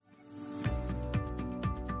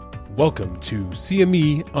Welcome to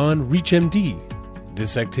CME on ReachMD.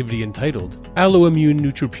 This activity, entitled Alloimmune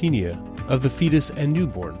Neutropenia of the Fetus and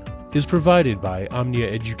Newborn, is provided by Omnia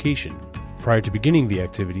Education. Prior to beginning the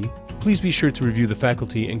activity, please be sure to review the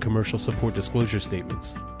faculty and commercial support disclosure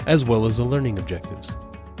statements, as well as the learning objectives.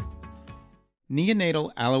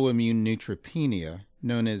 Neonatal alloimmune neutropenia,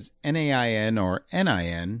 known as NAIN or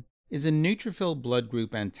NIN, is a neutrophil blood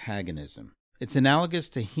group antagonism. It's analogous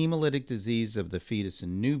to hemolytic disease of the fetus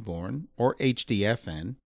and newborn, or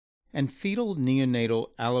HDFN, and fetal neonatal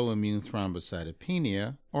alloimmune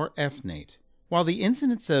thrombocytopenia, or FNAIT. While the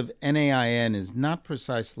incidence of NAIN is not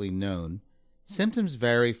precisely known, symptoms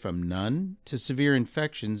vary from none to severe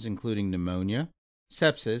infections including pneumonia,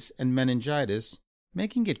 sepsis, and meningitis,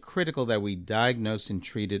 making it critical that we diagnose and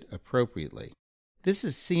treat it appropriately. This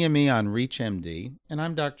is CME on ReachMD, and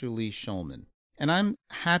I'm Dr. Lee Schulman. And I'm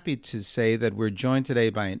happy to say that we're joined today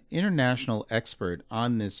by an international expert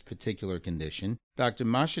on this particular condition, Dr.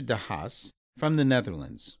 Masha de Haas from the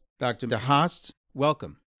Netherlands. Dr. de Haas,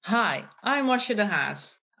 welcome. Hi, I'm Masha de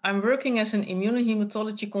Haas. I'm working as an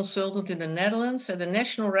immunohematology consultant in the Netherlands at the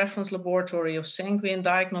National Reference Laboratory of Sanguine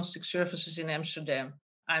Diagnostic Services in Amsterdam.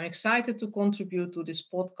 I'm excited to contribute to this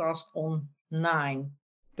podcast on NIN.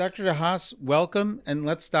 Dr. de Haas, welcome, and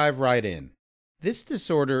let's dive right in. This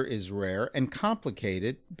disorder is rare and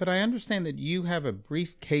complicated, but I understand that you have a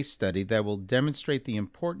brief case study that will demonstrate the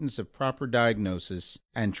importance of proper diagnosis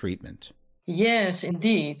and treatment. Yes,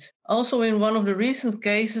 indeed. Also, in one of the recent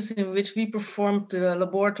cases in which we performed the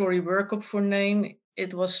laboratory workup for NIN,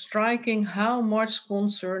 it was striking how much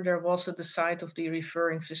concern there was at the side of the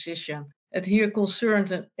referring physician. It here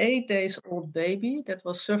concerned an 8-day-old baby that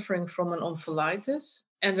was suffering from an omphallitis,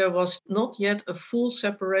 and there was not yet a full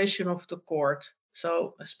separation of the cord,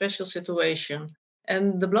 so a special situation.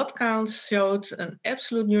 And the blood counts showed an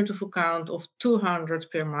absolute neutrophil count of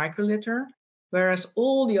 200 per microliter, whereas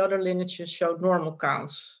all the other lineages showed normal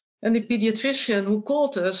counts. And the pediatrician who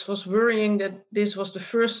called us was worrying that this was the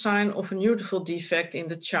first sign of a neutrophil defect in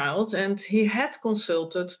the child, and he had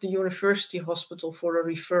consulted the university hospital for a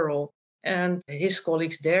referral. And his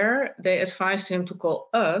colleagues there, they advised him to call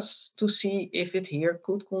us to see if it here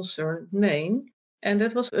could concern NIN. And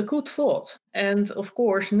that was a good thought. And of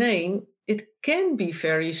course, NIN, it can be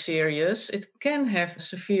very serious. It can have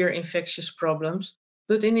severe infectious problems.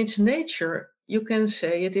 But in its nature, you can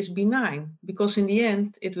say it is benign, because in the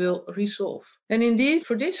end, it will resolve. And indeed,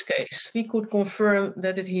 for this case, we could confirm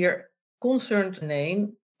that it here concerned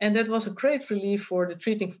NIN. And that was a great relief for the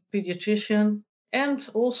treating pediatrician and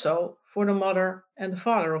also for the mother and the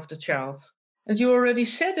father of the child. And you already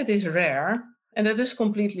said it is rare, and that is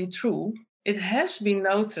completely true. It has been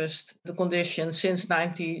noticed, the condition, since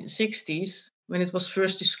 1960s, when it was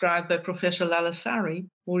first described by Professor Lalesari,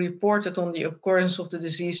 who reported on the occurrence of the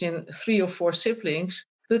disease in 3 or 4 siblings,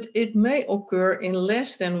 but it may occur in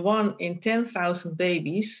less than 1 in 10,000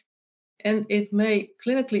 babies, and it may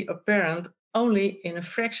clinically apparent only in a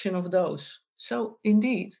fraction of those. So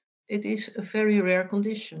indeed, it is a very rare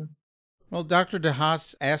condition. Well, Dr. de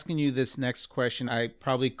Haas, asking you this next question, I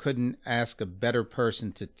probably couldn't ask a better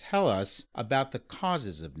person to tell us about the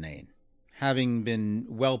causes of NIN, having been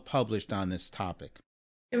well published on this topic.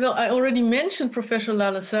 Well, I already mentioned Professor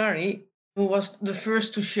Lalesari, who was the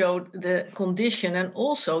first to show the condition, and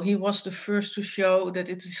also he was the first to show that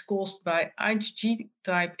it is caused by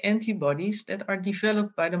IgG-type antibodies that are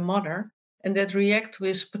developed by the mother and that react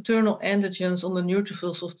with paternal antigens on the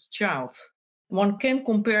neutrophils of the child. One can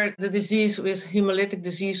compare the disease with hemolytic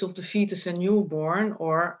disease of the fetus and newborn,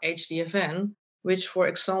 or HDFN, which, for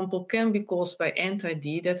example, can be caused by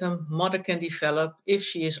anti-D that a mother can develop if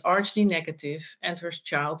she is Rhd negative and her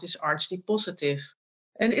child is Rhd positive.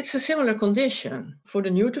 And it's a similar condition. For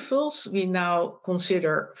the neutrophils, we now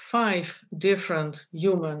consider 5 different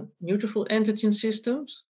human neutrophil antigen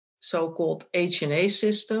systems, so-called HNA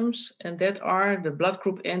systems, and that are the blood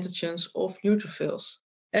group antigens of neutrophils.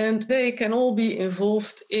 And they can all be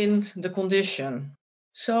involved in the condition.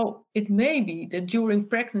 So it may be that during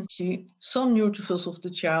pregnancy, some neutrophils of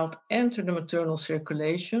the child enter the maternal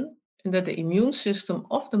circulation, and that the immune system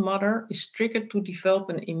of the mother is triggered to develop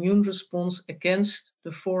an immune response against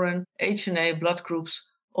the foreign HNA blood groups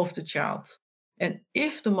of the child. And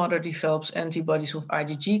if the mother develops antibodies of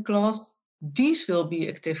IgG class, these will be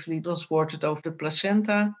actively transported over the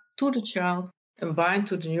placenta to the child and bind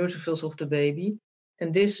to the neutrophils of the baby.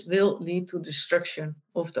 And this will lead to destruction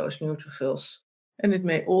of those neutrophils. And it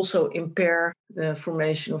may also impair the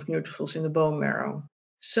formation of neutrophils in the bone marrow.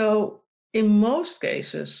 So in most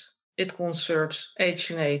cases, it concerns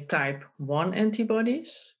HNA type 1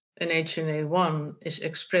 antibodies. And HNA1 is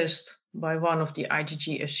expressed by one of the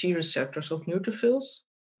IgG-Fc receptors of neutrophils.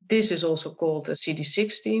 This is also called a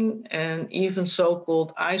CD16, and even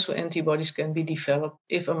so-called ISO antibodies can be developed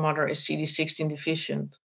if a mother is CD16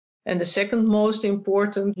 deficient. And the second most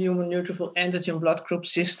important human neutrophil antigen blood group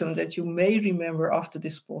system that you may remember after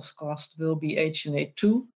this podcast will be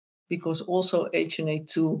HNA2, because also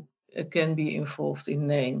HNA2 can be involved in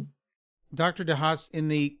NAIN. Dr. De Haas, in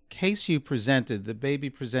the case you presented, the baby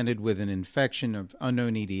presented with an infection of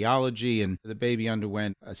unknown etiology, and the baby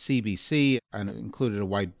underwent a CBC and included a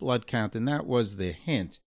white blood count, and that was the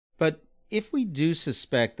hint. But if we do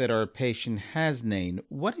suspect that our patient has NAIN,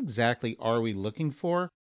 what exactly are we looking for?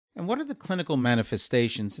 And what are the clinical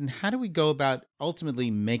manifestations, and how do we go about ultimately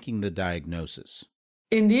making the diagnosis?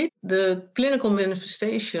 Indeed, the clinical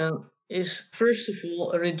manifestation is, first of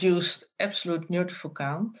all, a reduced absolute neutrophil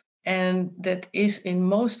count, and that is in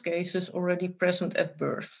most cases already present at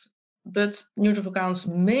birth. But neutrophil counts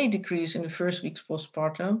may decrease in the first weeks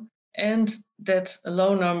postpartum, and that a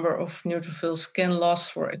low number of neutrophils can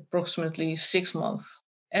last for approximately 6 months.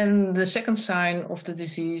 And the second sign of the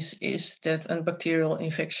disease is that a bacterial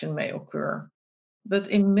infection may occur. But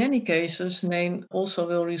in many cases, NAIN also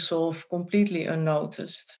will resolve completely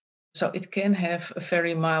unnoticed. So it can have a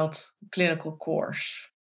very mild clinical course.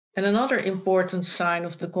 And another important sign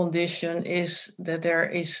of the condition is that there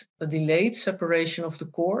is a delayed separation of the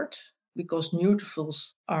cord, because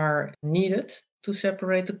neutrophils are needed to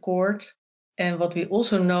separate the cord. And what we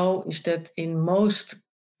also know is that in most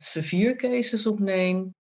severe cases of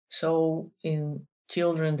NAIN, so in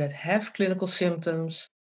children that have clinical symptoms,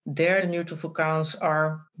 their neutrophil counts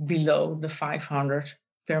are below the 500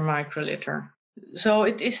 per microliter. So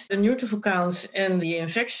it is the neutrophil counts and the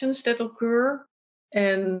infections that occur.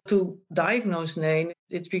 And to diagnose NAIN,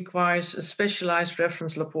 it requires a specialized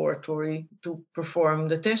reference laboratory to perform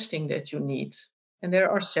the testing that you need. And there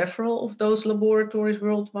are several of those laboratories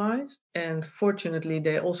worldwide. And fortunately,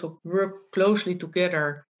 they also work closely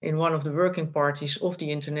together in one of the working parties of the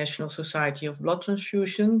International Society of Blood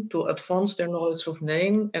Transfusion to advance their knowledge of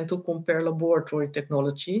NAIN and to compare laboratory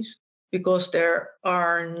technologies, because there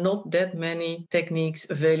are not that many techniques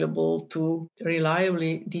available to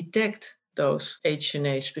reliably detect those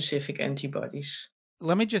HNA-specific antibodies.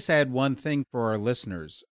 Let me just add one thing for our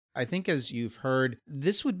listeners. I think, as you've heard,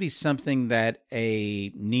 this would be something that a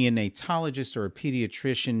neonatologist or a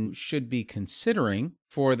pediatrician should be considering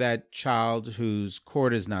for that child whose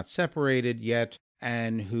cord is not separated yet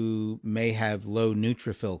and who may have low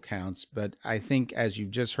neutrophil counts. But I think, as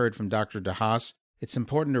you've just heard from Dr. De Haas, it's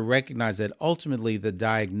important to recognize that ultimately the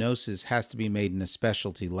diagnosis has to be made in a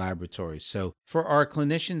specialty laboratory. So for our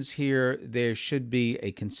clinicians here, there should be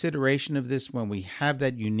a consideration of this when we have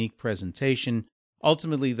that unique presentation.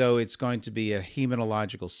 Ultimately, though, it's going to be a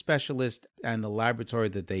hematological specialist and the laboratory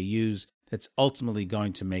that they use that's ultimately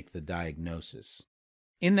going to make the diagnosis.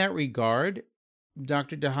 In that regard,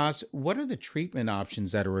 Dr. De Haas, what are the treatment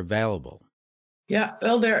options that are available? Yeah,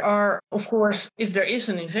 well, there are, of course, if there is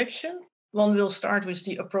an infection, one will start with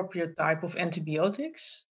the appropriate type of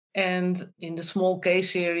antibiotics. And in the small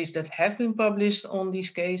case series that have been published on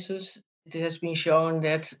these cases, it has been shown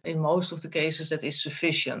that in most of the cases that is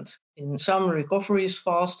sufficient. In some, recovery is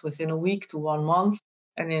fast, within a week to 1 month.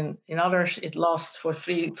 And in others, it lasts for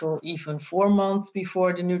 3 to even 4 months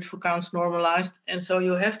before the neutrophil counts normalized. And so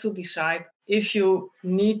you have to decide if you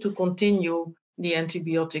need to continue the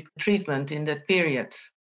antibiotic treatment in that period.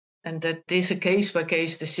 And that is a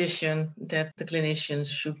case-by-case decision that the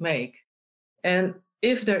clinicians should make. And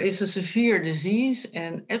if there is a severe disease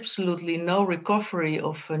and absolutely no recovery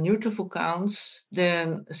of neutrophil counts,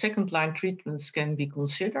 then second-line treatments can be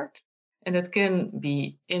considered. And that can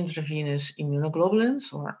be intravenous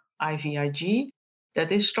immunoglobulins or IVIG.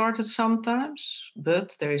 That is started sometimes,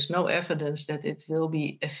 but there is no evidence that it will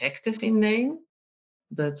be effective in NAIN.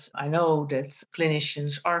 But I know that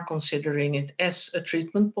clinicians are considering it as a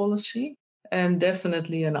treatment policy. And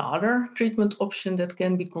definitely another treatment option that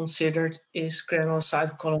can be considered is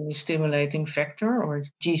granulocyte colony stimulating factor, or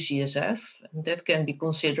GCSF. And that can be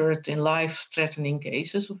considered in life-threatening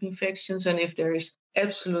cases of infections and if there is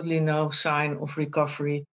absolutely no sign of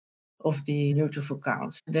recovery of the neutrophil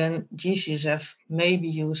counts. Then GCSF may be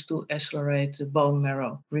used to accelerate the bone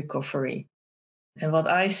marrow recovery. And what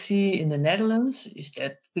I see in the Netherlands is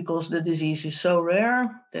that because the disease is so rare,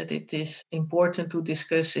 that it is important to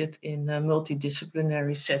discuss it in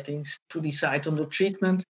multidisciplinary settings to decide on the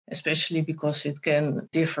treatment, especially because it can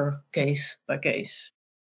differ case by case.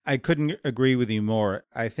 I couldn't agree with you more.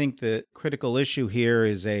 I think the critical issue here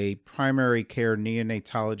is a primary care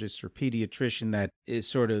neonatologist or pediatrician that is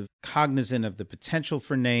sort of cognizant of the potential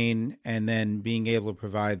for NAIN and then being able to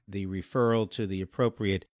provide the referral to the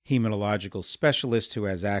appropriate hematological specialist who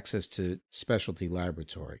has access to specialty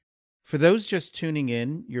laboratory. For those just tuning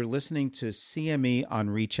in, you're listening to CME on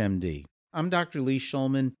ReachMD. I'm Dr. Lee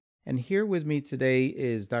Shulman, and here with me today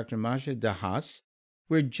is Dr. Masha Dahas.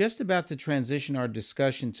 We're just about to transition our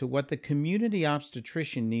discussion to what the community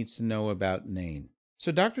obstetrician needs to know about NAIN.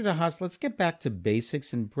 So, Dr. Dahas, let's get back to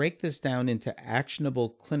basics and break this down into actionable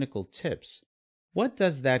clinical tips. What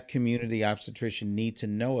does that community obstetrician need to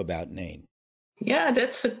know about NAIN? Yeah,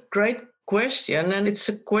 that's a great question. And it's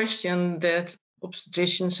a question that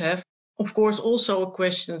obstetricians have. Of course, also a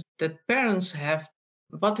question that parents have.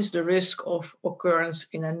 What is the risk of occurrence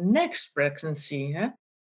in a next pregnancy?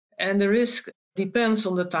 And the risk depends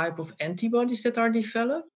on the type of antibodies that are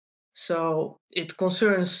developed. So it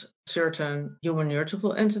concerns certain human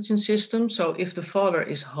neutrophil antigen systems. So if the father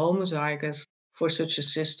is homozygous for such a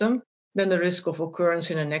system, then the risk of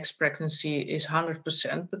occurrence in a next pregnancy is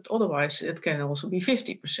 100%, but otherwise it can also be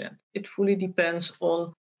 50%. It fully depends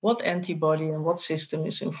on what antibody and what system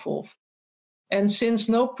is involved. And since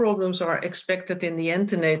no problems are expected in the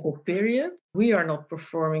antenatal period, we are not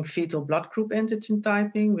performing fetal blood group antigen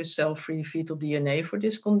typing with cell-free fetal DNA for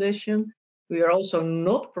this condition. We are also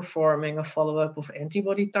not performing a follow-up of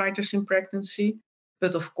antibody titers in pregnancy.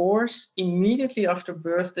 But of course, immediately after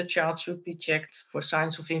birth, the child should be checked for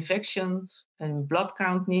signs of infections and blood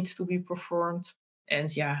count needs to be performed. And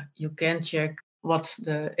you can check what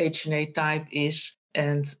the HNA type is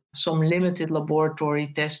and some limited laboratory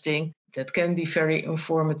testing that can be very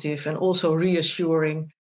informative and also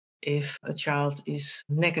reassuring if a child is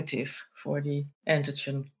negative for the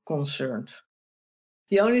antigen concerned.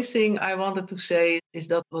 The only thing I wanted to say is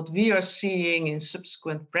that what we are seeing in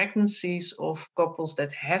subsequent pregnancies of couples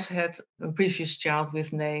that have had a previous child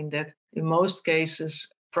with NAIN, that in most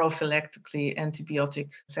cases, prophylactically antibiotic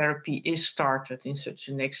therapy is started in such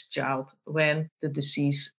a next child when the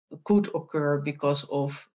disease could occur because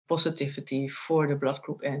of positivity for the blood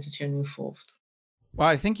group antigen involved. Well,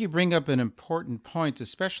 I think you bring up an important point,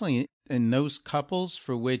 especially in those couples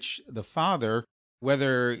for which the father,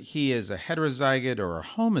 whether he is a heterozygote or a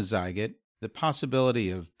homozygote, the possibility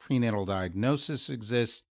of prenatal diagnosis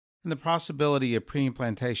exists, and the possibility of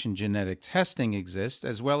preimplantation genetic testing exists,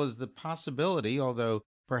 as well as the possibility, although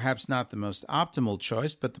perhaps not the most optimal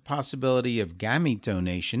choice, but the possibility of gamete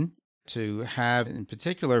donation to have, in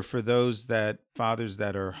particular, for those fathers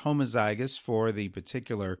that are homozygous for the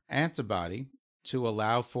particular antibody, to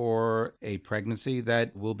allow for a pregnancy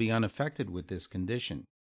that will be unaffected with this condition.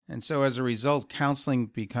 And so as a result, counseling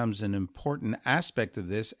becomes an important aspect of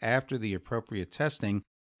this after the appropriate testing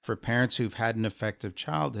for parents who've had an effective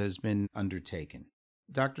child has been undertaken.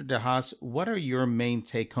 Dr. Dahas, what are your main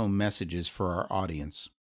take-home messages for our audience?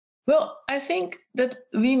 Well, I think that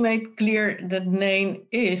we made clear that NAIN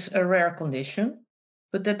is a rare condition,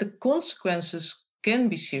 but that the consequences can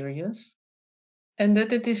be serious, and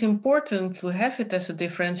that it is important to have it as a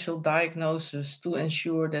differential diagnosis to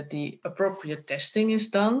ensure that the appropriate testing is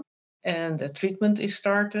done and the treatment is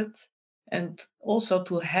started, and also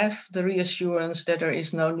to have the reassurance that there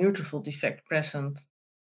is no neutrophil defect present.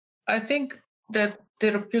 I think that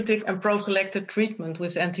therapeutic and prophylactic treatment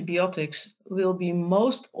with antibiotics will be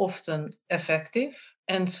most often effective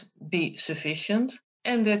and be sufficient,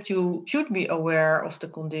 and that you should be aware of the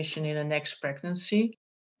condition in a next pregnancy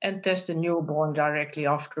and test the newborn directly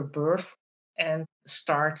after birth and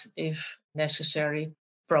start, if necessary,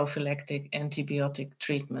 prophylactic antibiotic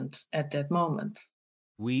treatment at that moment.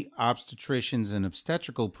 We obstetricians and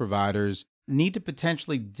obstetrical providers need to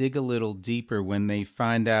potentially dig a little deeper when they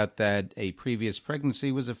find out that a previous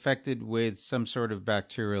pregnancy was affected with some sort of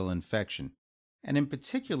bacterial infection. And in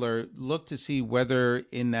particular, look to see whether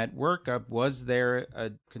in that workup was there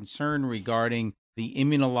a concern regarding the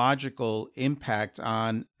immunological impact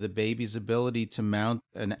on the baby's ability to mount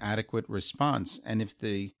an adequate response. And if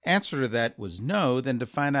the answer to that was no, then to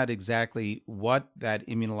find out exactly what that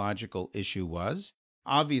immunological issue was.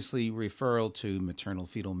 Obviously, referral to maternal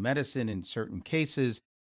fetal medicine in certain cases,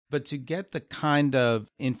 but to get the kind of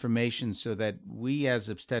information so that we as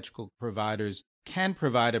obstetrical providers can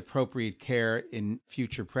provide appropriate care in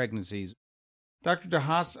future pregnancies. Dr.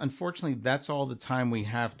 Dahas, unfortunately, that's all the time we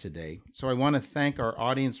have today. So I want to thank our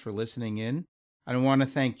audience for listening in. And I want to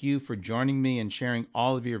thank you for joining me and sharing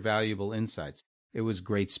all of your valuable insights. It was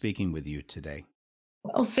great speaking with you today.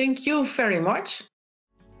 Well, thank you very much.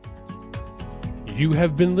 You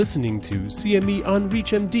have been listening to CME on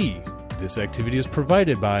ReachMD. This activity is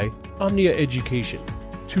provided by Omnia Education.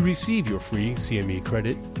 To receive your free CME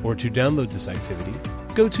credit or to download this activity,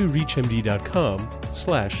 go to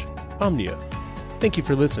reachmd.com/Omnia. Thank you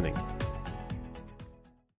for listening.